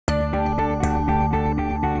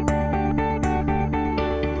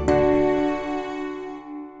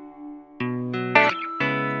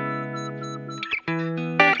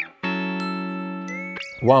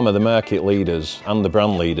WHAM are the market leaders and the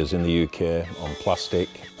brand leaders in the UK on plastic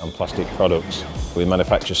and plastic products. We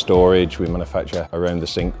manufacture storage, we manufacture around the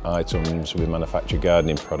sink items, we manufacture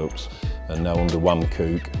gardening products, and now under WHAM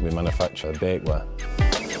Cook we manufacture bakeware.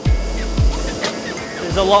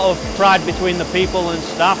 There's a lot of pride between the people and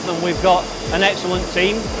staff, and we've got an excellent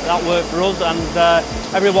team that work for us,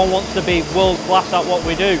 and everyone wants to be world class at what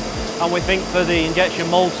we do. And we think for the injection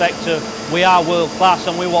mould sector we are world class,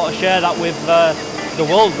 and we want to share that with the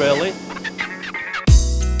world really.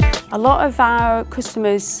 A lot of our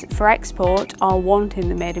customers for export are wanting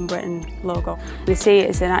the Made in Britain logo. They see it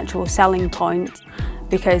as an actual selling point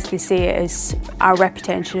because they see it as our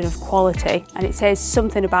reputation of quality, and it says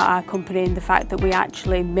something about our company in the fact that we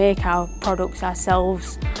actually make our products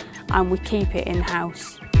ourselves and we keep it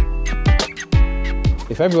in-house.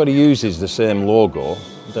 If everybody uses the same logo,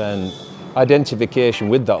 then identification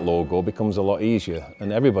with that logo becomes a lot easier,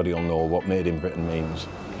 and everybody will know what Made in Britain means.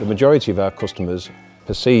 The majority of our customers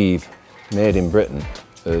perceive Made in Britain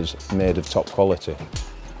as made of top quality,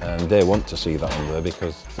 and they want to see that on there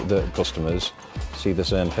because the customers see the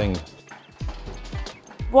same thing.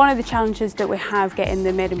 One of the challenges that we have getting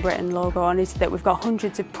the Made in Britain logo on is that we've got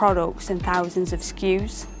hundreds of products and thousands of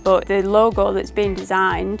SKUs, but the logo that's been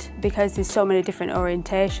designed, because there's so many different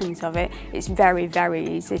orientations of it, it's very, very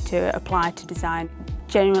easy to apply to design.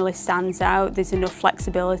 Generally stands out, there's enough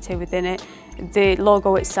flexibility within it. The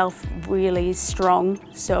logo itself really is strong,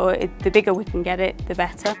 so the bigger we can get it, the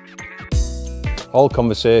better. All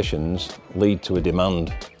conversations lead to a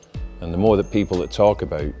demand, and the more that people that talk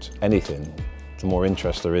about anything, the more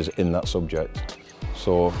interest there is in that subject.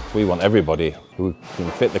 So we want everybody who can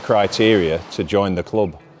fit the criteria to join the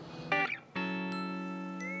club.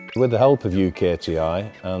 With the help of UKTI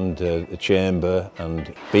and the Chamber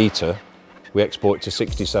and Beta, we export to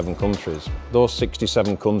 67 countries. Those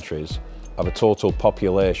 67 countries have a total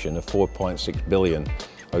population of 4.6 billion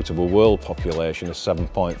out of a world population of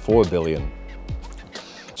 7.4 billion.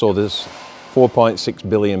 So there's 4.6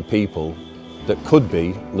 billion people that could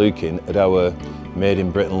be looking at our Made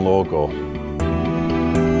in Britain logo.